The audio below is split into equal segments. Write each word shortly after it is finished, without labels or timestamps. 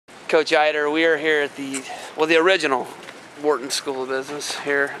Coach Eider. We are here at the original Wharton School of Business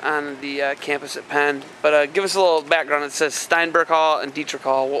here on the campus at Penn. But give us a little background. It says Steinberg Hall and Dietrich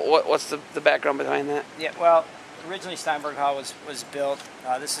Hall. What's the background behind that? Yeah, well, originally Steinberg Hall was built.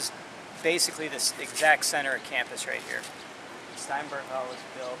 This is basically this exact center of campus right here. Steinberg Hall was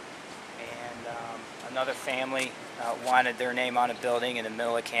built, and another family wanted their name on a building in the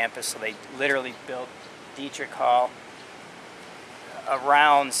middle of campus, so they literally built Dietrich Hall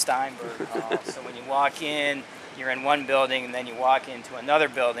around Steinberg Hall. So when you walk in, you're in one building, and then you walk into another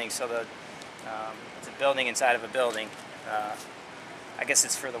building. So it's a building inside of a building. I guess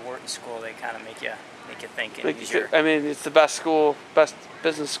it's for the Wharton School. They kind of make you think. I mean, it's the best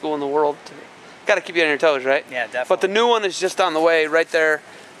business school in the world. Got to keep you on your toes, right? Yeah, definitely. But the new one is just on the way, right there,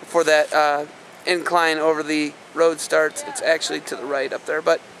 before that incline over the road starts. It's actually to the right up there.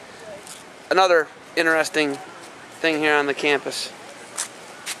 But another interesting thing here on the campus.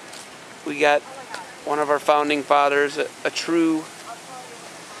 We got one of our founding fathers, a true,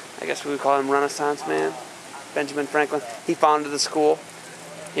 I guess we would call him Renaissance man, Benjamin Franklin. He founded the school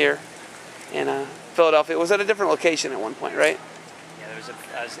here in Philadelphia. It was at a different location at one point, right? Yeah, there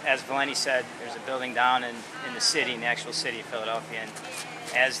was as Valenti said, there's a building down in the city, in the actual city of Philadelphia, and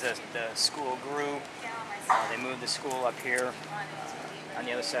as the school grew, they moved the school up here on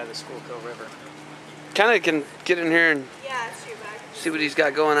the other side of the Schuylkill River. Kind of can get in here and see what he's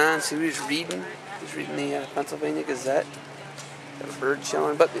got going on, see what he's reading. He's reading the Pennsylvania Gazette. Got a bird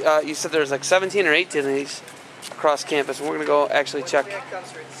showing. But you said there's like 17 or 18 of these across campus. And we're going to go actually check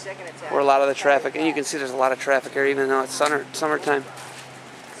where a lot of the traffic, and you can see there's a lot of traffic here even though it's summertime.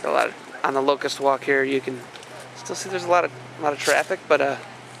 There's a lot on the Locust Walk here. You can still see there's a lot of traffic, but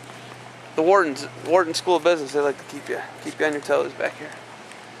the Wharton School of Business, they like to keep you on your toes back here.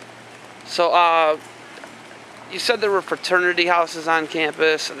 So you said there were fraternity houses on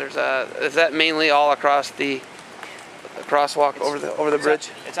campus. And is that mainly all across the crosswalk over the bridge?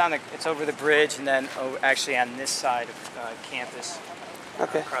 It's over the bridge, and then actually on this side of campus,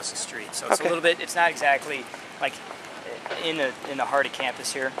 across the street. So it's a little bit. It's not exactly like in the heart of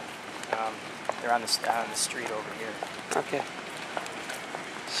campus here. They're on the street over here. Okay.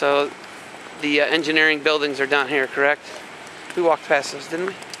 So the engineering buildings are down here, correct? We walked past those, didn't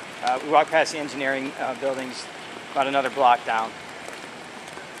we? We walked past the engineering buildings about another block down.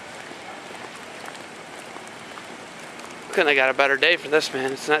 Couldn't have got a better day for this,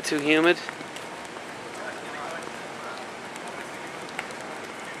 man. It's not too humid.